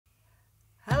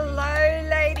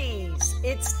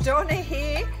it's Donna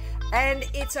here, and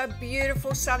it's a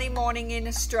beautiful sunny morning in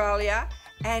Australia,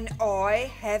 and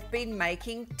I have been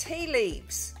making tea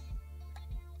leaves.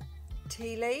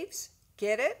 Tea leaves?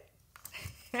 Get it?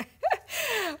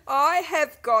 I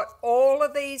have got all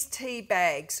of these tea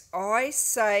bags. I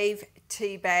save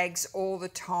tea bags all the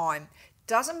time.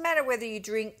 Doesn't matter whether you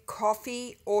drink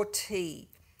coffee or tea.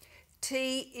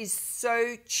 Tea is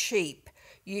so cheap.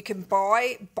 You can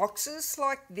buy boxes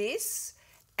like this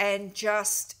and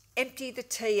just empty the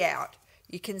tea out.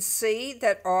 You can see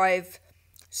that I've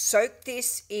soaked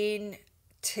this in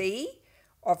tea.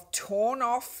 I've torn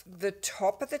off the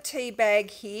top of the tea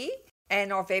bag here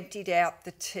and I've emptied out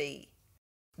the tea.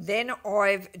 Then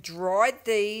I've dried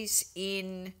these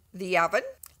in the oven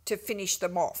to finish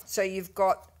them off. So you've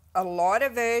got a lighter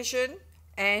version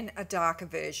and a darker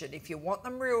version. If you want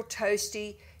them real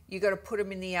toasty, you've got to put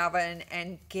them in the oven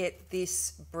and get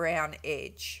this brown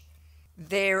edge.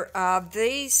 There are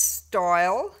these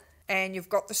style, and you've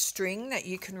got the string that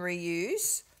you can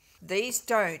reuse. These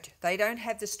don't. They don't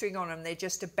have the string on them. They're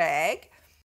just a bag.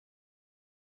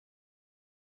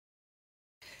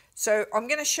 So I'm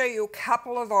going to show you a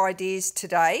couple of ideas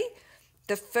today.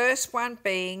 The first one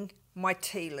being my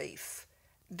tea leaf.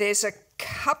 There's a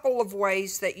couple of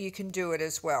ways that you can do it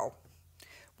as well.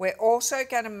 We're also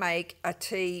going to make a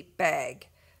tea bag.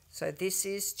 So this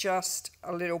is just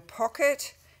a little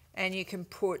pocket, and you can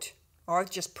put,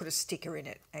 I've just put a sticker in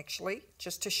it actually,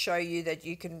 just to show you that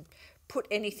you can put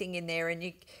anything in there.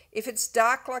 And if it's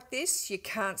dark like this, you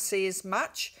can't see as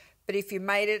much, but if you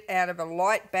made it out of a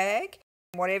light bag,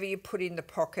 whatever you put in the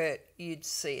pocket, you'd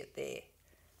see it there.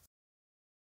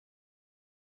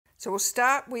 So we'll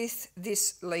start with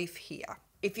this leaf here.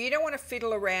 If you don't want to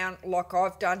fiddle around like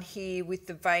I've done here with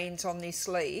the veins on this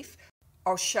leaf,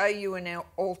 I'll show you an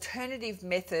alternative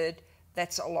method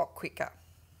that's a lot quicker.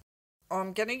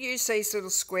 I'm going to use these little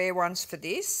square ones for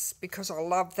this because I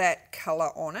love that colour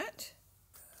on it.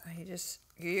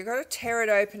 You've got to tear it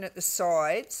open at the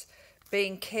sides,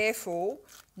 being careful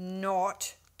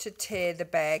not to tear the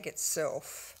bag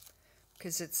itself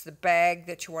because it's the bag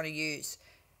that you want to use,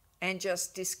 and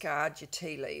just discard your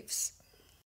tea leaves.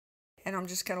 And I'm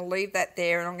just going to leave that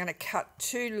there, and I'm going to cut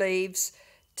two leaves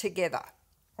together.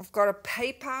 I've got a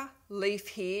paper leaf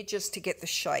here just to get the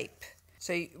shape.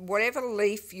 So whatever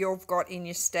leaf you've got in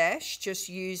your stash, just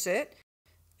use it,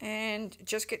 and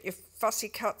just get your fussy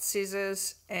cut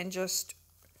scissors and just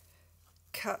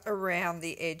cut around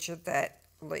the edge of that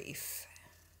leaf.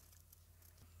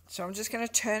 So I'm just going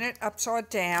to turn it upside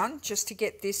down just to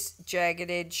get this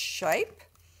jagged edge shape,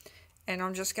 and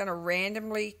I'm just going to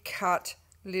randomly cut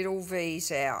little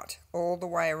V's out all the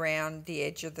way around the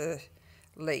edge of the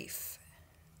leaf.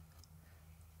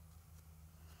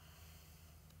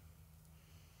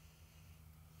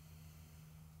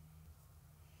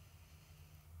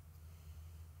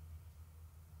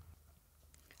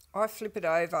 I flip it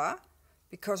over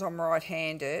because I'm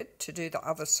right-handed to do the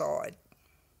other side.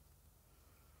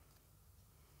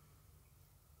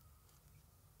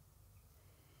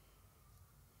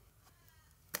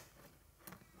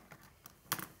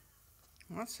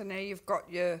 Right, so now you've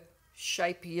got your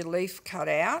shape of your leaf cut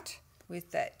out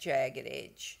with that jagged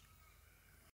edge.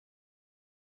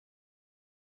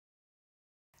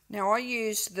 Now I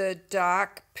use the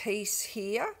dark piece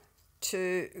here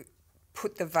to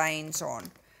put the veins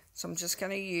on. So I'm just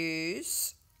going to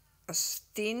use a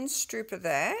thin strip of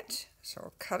that. So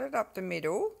I'll cut it up the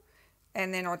middle,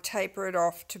 and then I'll taper it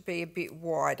off to be a bit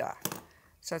wider.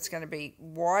 So it's going to be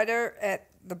wider at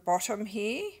the bottom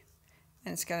here,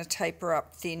 and it's going to taper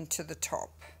up thin to the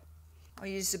top. I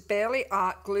use the Barely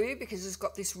Art glue because it's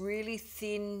got this really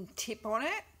thin tip on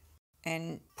it,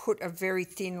 and put a very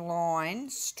thin line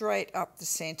straight up the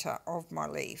centre of my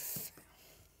leaf.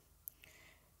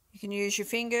 You can use your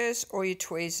fingers or your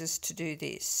tweezers to do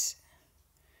this,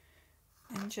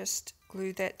 and just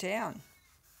glue that down.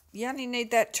 You only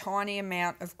need that tiny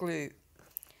amount of glue.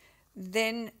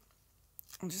 Then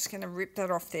I'm just going to rip that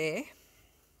off there.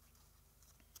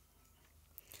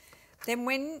 Then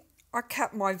when I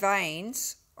cut my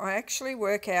veins, I actually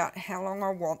work out how long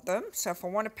I want them. So if I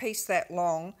want a piece that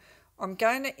long, I'm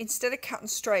going to, instead of cutting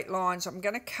straight lines, I'm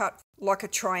going to cut like a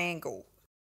triangle.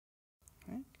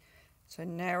 Okay. So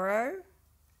narrow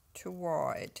to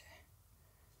wide,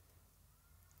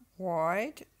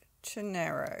 wide to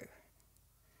narrow,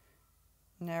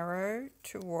 narrow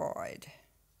to wide,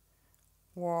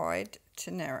 wide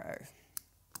to narrow.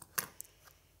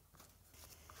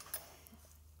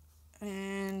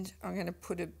 And I'm going to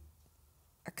put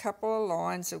a couple of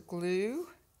lines of glue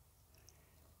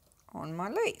on my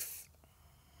leaf.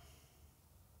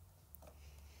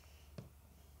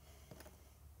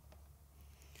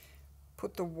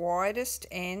 put the widest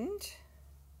end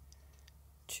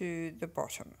to the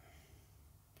bottom.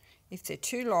 If they're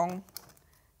too long,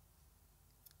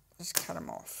 just cut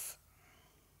them off.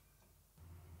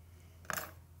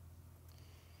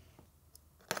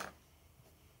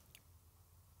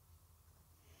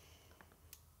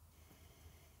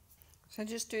 So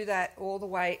just do that all the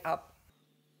way up.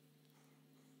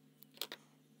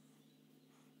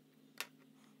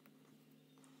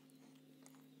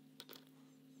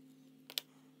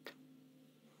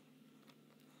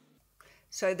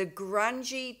 So the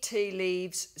grungy tea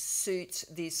leaves suits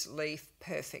this leaf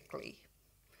perfectly.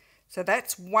 So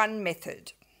that's one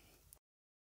method.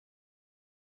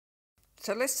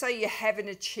 So let's say you haven't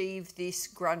achieved this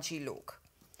grungy look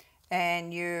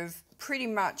and you've pretty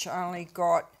much only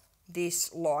got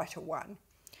this lighter one.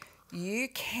 You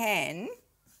can,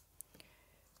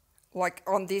 like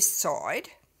on this side,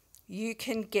 you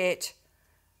can get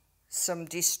some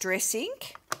distress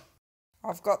ink.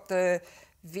 I've got the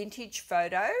vintage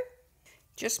photo,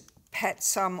 just pat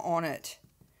some on it.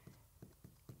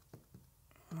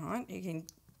 Right, you can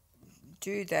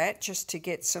do that just to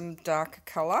get some darker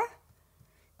colour,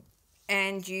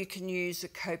 and you can use a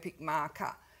Copic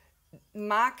marker.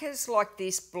 Markers like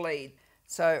this bleed,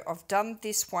 so I've done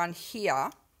this one here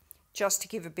just to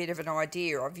give a bit of an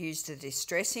idea. I've used the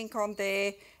distress ink on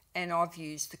there and I've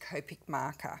used the Copic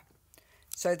marker,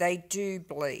 so they do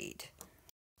bleed.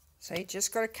 So you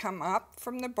just got to come up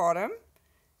from the bottom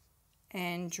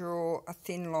and draw a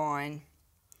thin line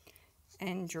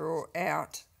and draw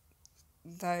out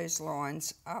those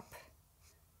lines up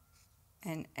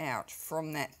and out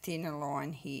from that thinner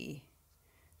line here.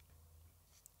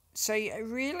 So you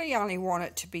really only want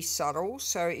it to be subtle.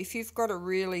 So if you've got a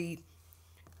really,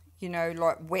 you know,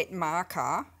 like wet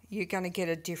marker, you're going to get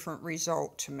a different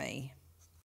result to me.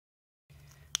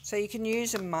 So you can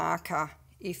use a marker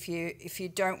if you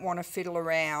don't want to fiddle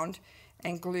around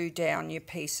and glue down your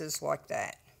pieces like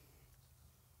that.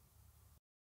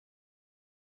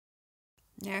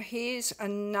 Now here's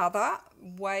another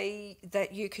way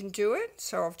that you can do it.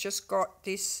 So I've just got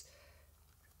this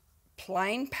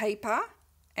plain paper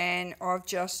and I've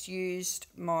just used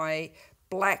my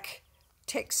black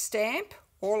text stamp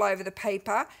all over the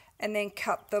paper and then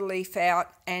cut the leaf out,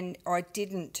 and I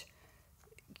didn't,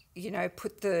 you know,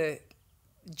 put the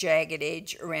jagged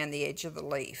edge around the edge of the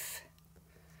leaf.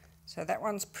 So that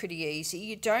one's pretty easy.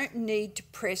 You don't need to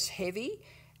press heavy.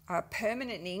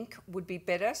 Permanent ink would be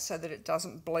better so that it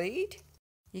doesn't bleed.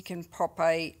 You can pop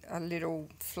a little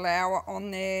flower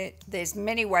on there. There's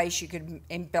many ways you could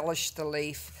embellish the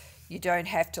leaf. You don't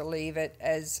have to leave it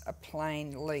as a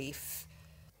plain leaf.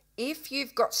 If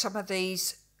you've got some of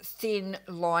these thin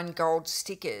line gold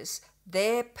stickers,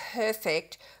 they're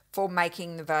perfect for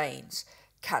making the veins.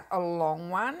 Cut a long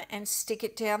one and stick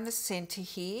it down the centre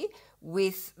here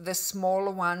with the smaller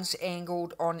ones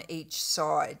angled on each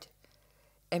side.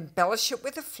 Embellish it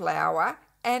with a flower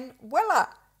and voila,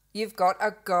 you've got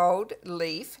a gold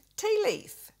leaf tea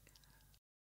leaf.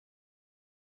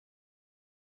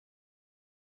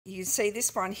 You can see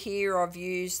this one here, I've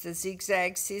used the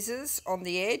zigzag scissors on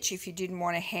the edge if you didn't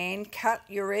want to hand cut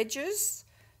your edges.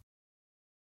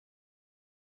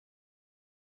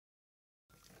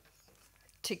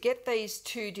 To get these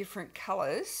two different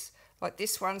colours, like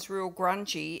this one's real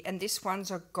grungy and this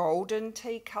one's a golden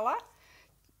tea colour.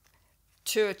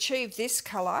 To achieve this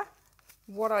colour,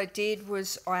 what I did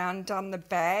was I undone the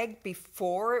bag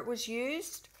before it was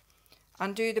used.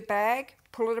 Undo the bag,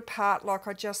 pull it apart like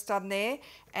I just done there,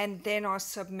 and then I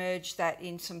submerged that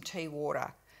in some tea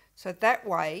water. So that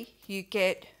way you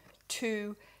get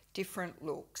two different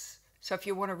looks. So if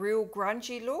you want a real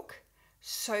grungy look,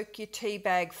 soak your tea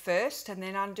bag first and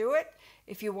then undo it.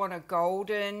 If you want a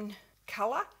golden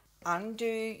colour, undo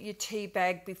your tea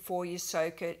bag before you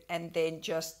soak it and then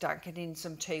just dunk it in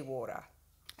some tea water.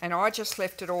 And I just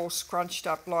left it all scrunched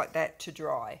up like that to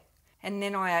dry. And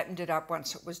then I opened it up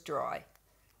once it was dry.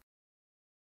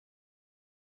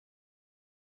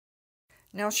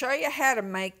 Now I'll show you how to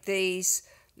make these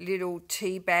little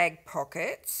tea bag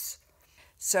pockets.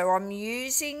 So I'm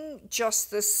using just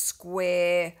the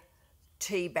square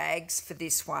tea bags for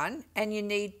this one, and you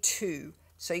need two.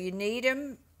 So you need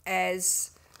them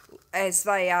as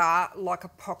they are, like a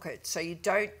pocket, so you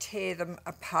don't tear them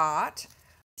apart.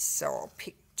 So I'll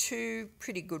pick two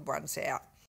pretty good ones out.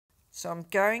 So I'm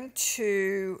going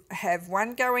to have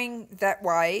one going that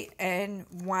way and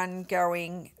one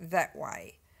going that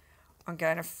way. I'm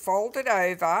going to fold it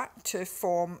over to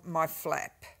form my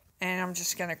flap, and I'm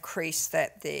just going to crease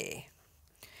that there.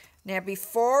 Now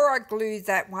before I glue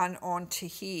that one onto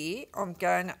here, I'm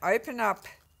going to open up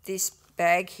this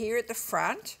bag here at the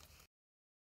front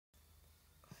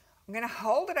I'm going to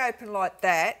hold it open like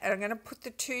that, and I'm going to put the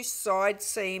two side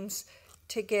seams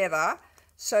together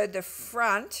so the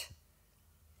front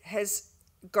has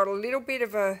got a little bit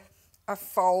of a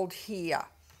fold here.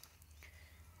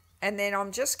 And then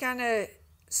I'm just going to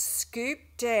scoop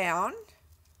down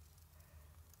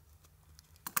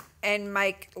and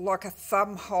make like a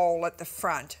thumb hole at the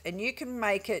front. And you can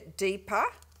make it deeper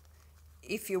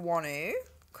if you want to,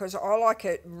 because I like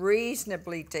it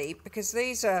reasonably deep because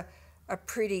these are a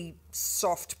pretty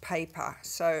soft paper.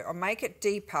 So I make it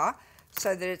deeper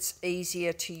so that it's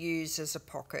easier to use as a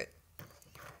pocket.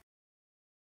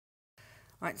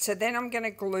 Right, so then I'm going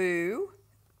to glue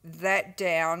that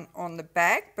down on the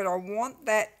back, but I want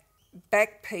that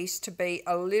back piece to be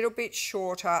a little bit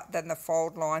shorter than the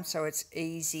fold line so it's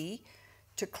easy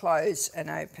to close and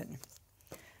open.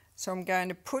 So I'm going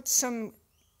to put some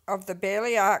of the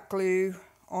Barely Art glue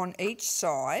on each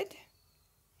side,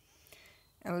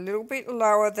 a little bit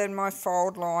lower than my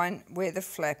fold line where the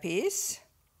flap is,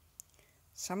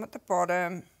 some at the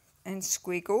bottom and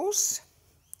squiggles.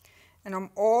 And I'm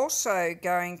also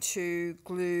going to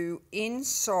glue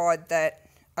inside that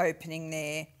opening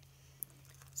there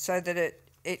so that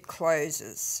it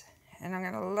closes. And I'm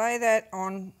going to lay that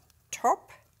on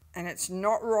top, and it's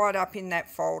not right up in that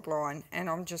fold line. And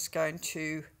I'm just going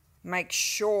to make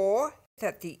sure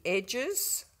that the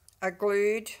edges are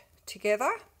glued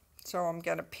together. So I'm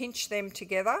going to pinch them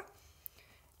together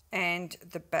and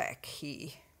the back here.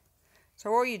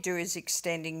 So all you do is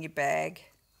extending your bag.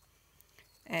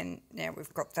 And now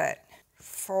we've got that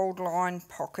fold line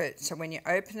pocket. So when you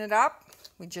open it up,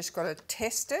 we just got to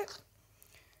test it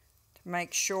to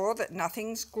make sure that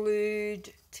nothing's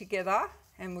glued together,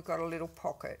 and we've got a little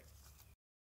pocket.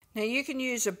 Now you can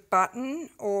use a button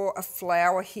or a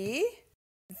flower here.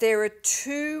 There are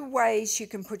two ways you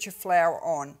can put your flower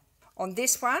on. On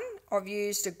this one, I've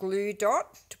used a glue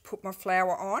dot to put my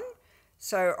flower on.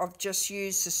 So I've just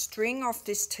used the string off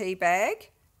this tea bag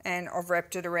and I've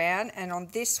wrapped it around. And on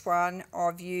this one,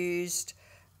 I've used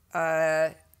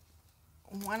one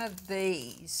of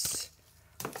these,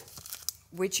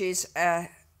 which is a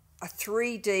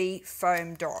 3D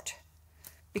foam dot,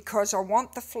 because I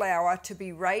want the flower to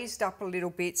be raised up a little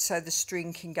bit so the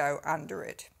string can go under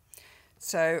it.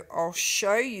 So I'll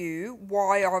show you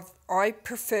why I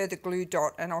prefer the glue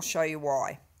dot, and I'll show you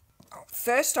why.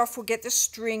 First off, we'll get the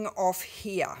string off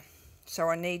here. So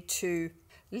I need to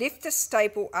lift the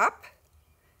staple up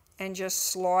and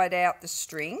just slide out the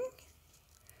string.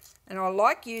 And I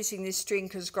like using this string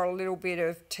because it's got a little bit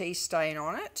of tea stain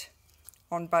on it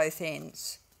on both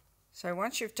ends. So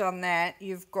once you've done that,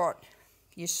 you've got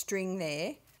your string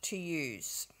there to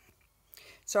use.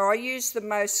 So I use the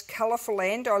most colourful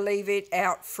end, I leave it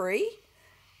out free,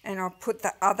 and I put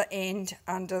the other end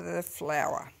under the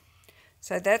flower.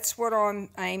 So that's what I'm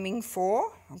aiming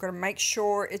for. I'm going to make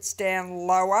sure it's down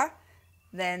lower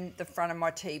than the front of my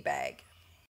tea bag.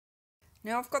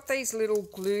 Now I've got these little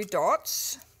glue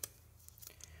dots.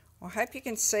 I hope you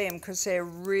can see them because they're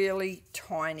really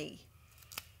tiny.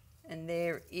 And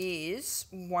there is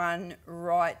one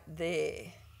right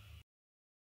there.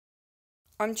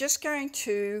 I'm just going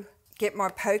to get my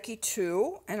pokey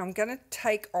tool and I'm going to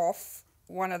take off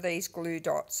one of these glue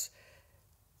dots.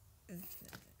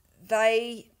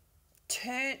 They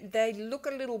look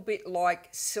a little bit like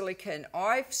silicone.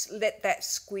 I've let that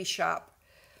squish up.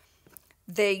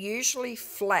 They're usually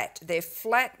flat. They're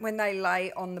flat when they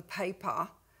lay on the paper,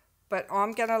 but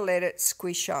I'm going to let it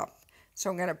squish up. So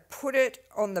I'm going to put it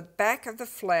on the back of the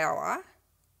flower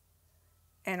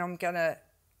and I'm going to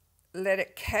let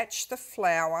it catch the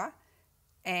flower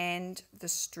and the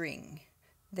string.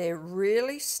 They're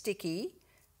really sticky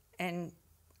and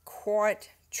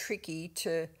quite tricky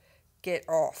to get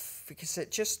off because it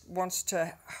just wants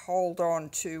to hold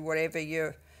on to whatever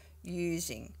you're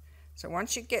using. So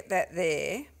once you get that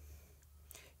there,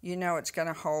 you know it's going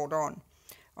to hold on.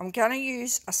 I'm going to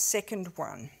use a second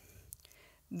one.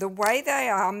 The way they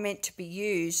are meant to be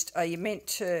used are you're meant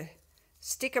to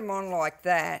stick them on like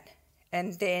that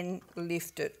and then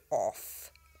lift it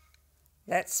off.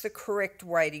 That's the correct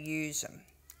way to use them.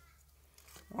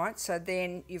 Right, so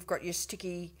then you've got your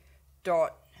sticky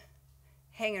dot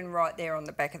hanging right there on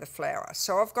the back of the flower.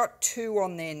 So I've got two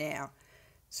on there now.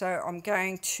 So I'm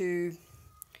going to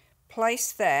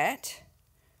place that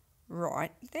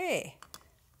right there.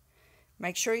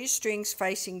 Make sure your string's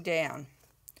facing down.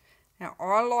 Now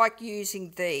I like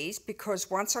using these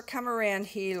because once I come around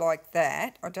here like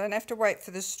that, I don't have to wait for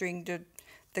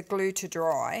the glue to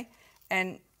dry,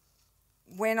 and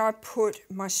when I put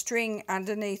my string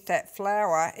underneath that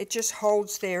flower, it just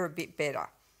holds there a bit better.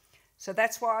 So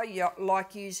that's why I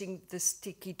like using the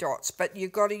sticky dots, but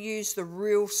you've got to use the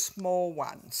real small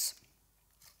ones.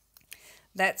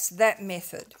 That's that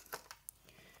method.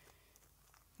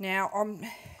 Now I'm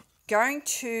going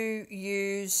to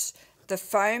use the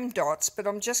foam dots, but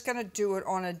I'm just going to do it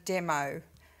on a demo.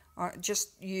 I just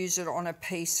use it on a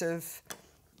piece of,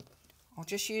 I'll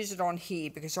just use it on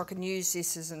here because I can use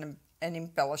this as an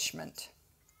embellishment.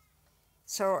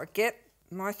 So I get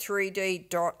my 3D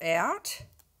dot out,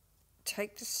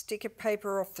 take the sticker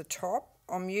paper off the top.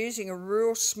 I'm using a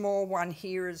real small one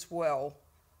here as well.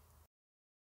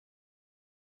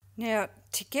 Now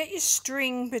to get your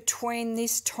string between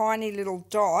this tiny little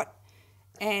dot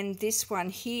and this one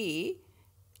here,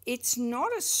 it's not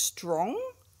as strong,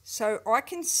 so I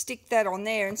can stick that on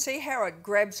there and see how it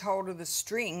grabs hold of the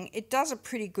string. It does a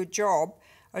pretty good job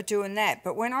of doing that,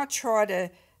 but when I try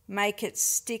to make it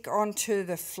stick onto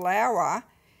the flower,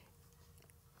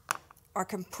 I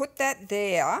can put that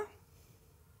there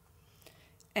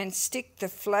and stick the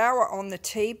flower on the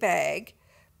tea bag,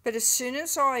 but as soon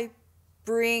as I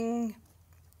bring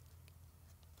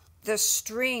the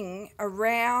string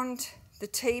around the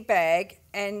tea bag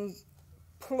and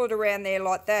pull it around there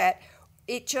like that,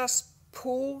 it just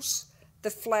pulls the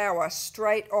flower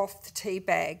straight off the tea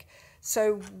bag.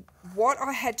 So what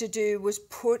I had to do was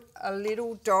put a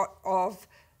little dot of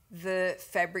the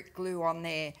fabric glue on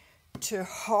there to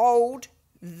hold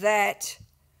that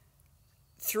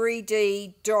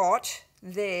 3D dot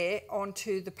there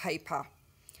onto the paper.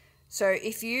 So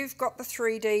if you've got the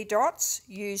 3D dots,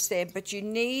 use them, but you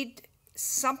need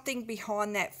something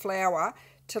behind that flower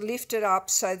to lift it up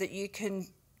so that you can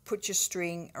put your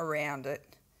string around it.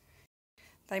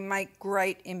 They make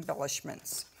great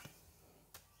embellishments.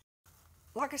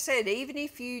 Like I said, even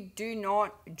if you do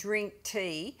not drink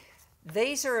tea,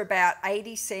 these are about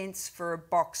 80 cents for a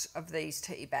box of these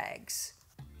tea bags,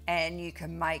 and you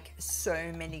can make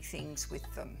so many things with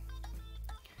them.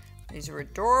 These are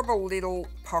adorable little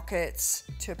pockets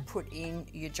to put in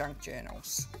your junk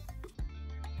journals.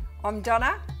 I'm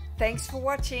Donna, thanks for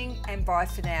watching and bye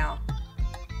for now.